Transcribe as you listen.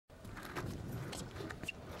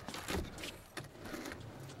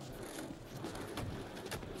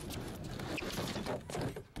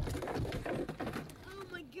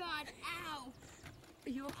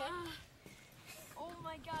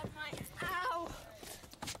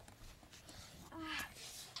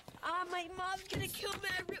mom's gonna kill me.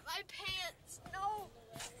 I ripped my pants. No.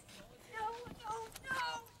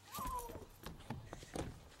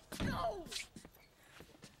 No.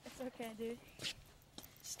 It's okay, dude.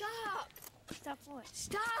 Stop. Stop what?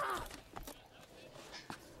 Stop.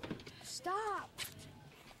 Stop.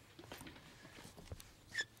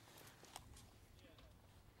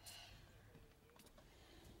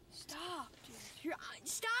 Stop, dude.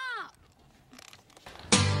 Stop.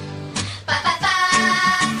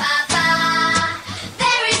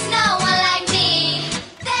 There is no one like me.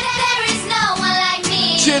 There is no one like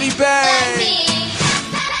me. Chitty bang.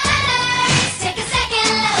 Take a second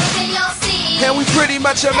look and you'll see. And we pretty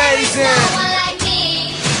much amazing. There is no one like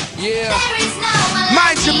me. Yeah. There is no one like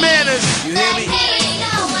Mind your me. manners. You hear me?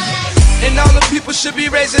 No one like me. And all the people should be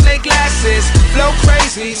raising their glasses. Flow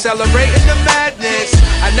crazy, celebrating the madness.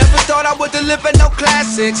 I never thought I would deliver no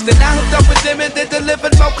classics. Then I hooked up with them and they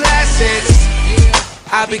delivered more classics.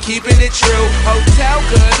 I've been keeping it true. Hotel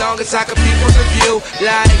good, long as I can peep on the view.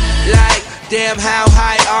 Like, damn, how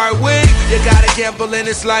high are we? You gotta gamble in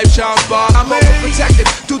this life, Charles Bar. I'm overprotected,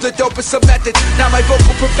 do the dopest of method. Now my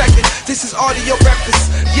vocal perfected, this is audio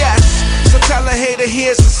breakfast. Yes, so tell a hater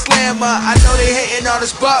here's a slammer. I know they hating on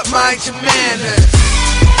us, but mind your manners.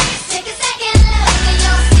 Take a second look and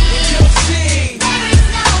you'll see. You'll see. There is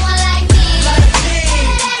no one like me. Like me.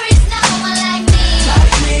 There is no one like me.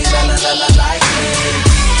 Like me, like me.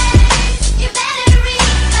 You better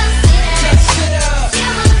reconsider. Consider. You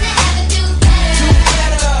will never do better. Do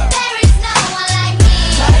better. There is no one like me.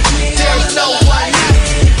 Like me, there's no one like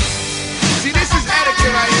me. See, this is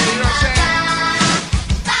etiquette right here, you know what I'm saying?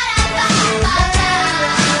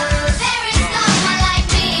 There is no one like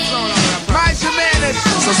me. Mind your manners.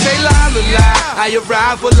 So say la la la, I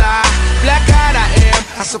arrive will I. Black-eyed I am,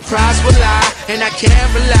 I surprise will I. And I can't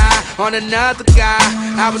rely on another guy.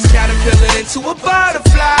 I was caterpillar into a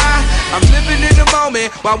butterfly. I'm living in the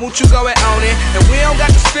moment, why won't you go and own it? And we don't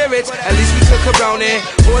got the spirits, at least we could Corona it.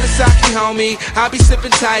 Or the sake, homie, I'll be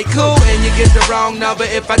sipping tight, cool. And you get the wrong number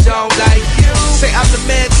if I don't like you. Say I'm the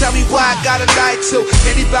man, tell me why I gotta lie to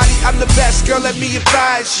anybody, I'm the best, girl, let me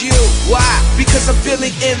advise you. Why? Because I'm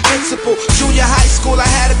feeling invincible. Junior high school, I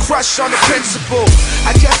had a crush on the principal.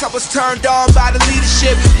 I guess I was turned on by the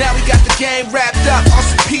leadership. Now we got the game wrapped up on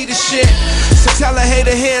some Peter shit. So tell a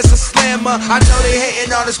hater here's a slammer. I know they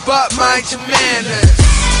hating on us, but mind your manners.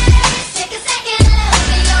 Take a second look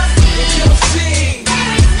and you'll see. You'll see.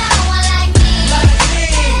 There is no one like me. Like me.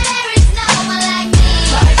 There is no one like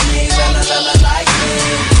me. Like me, like me.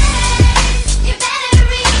 You better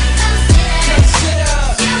reconsider. Consider.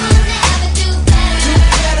 You will never do better. Do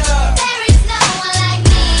better. There is no one like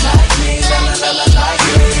me. Like me, like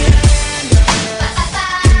me.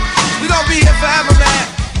 We gon' be here forever, man.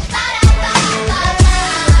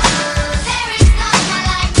 There is no one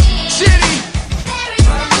like me. Chitty. There is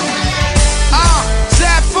no one like me.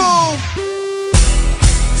 Zafoon.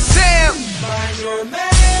 Sam.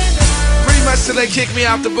 Pretty much till they kick me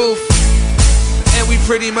out the booth. And we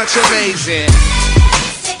pretty much amazing.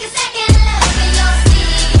 Take a second look and you'll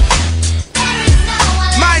see. There is no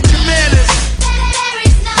one like Mind your manners. me. There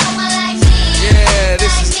is no one like me. Yeah,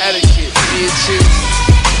 this is etiquette. Me and you.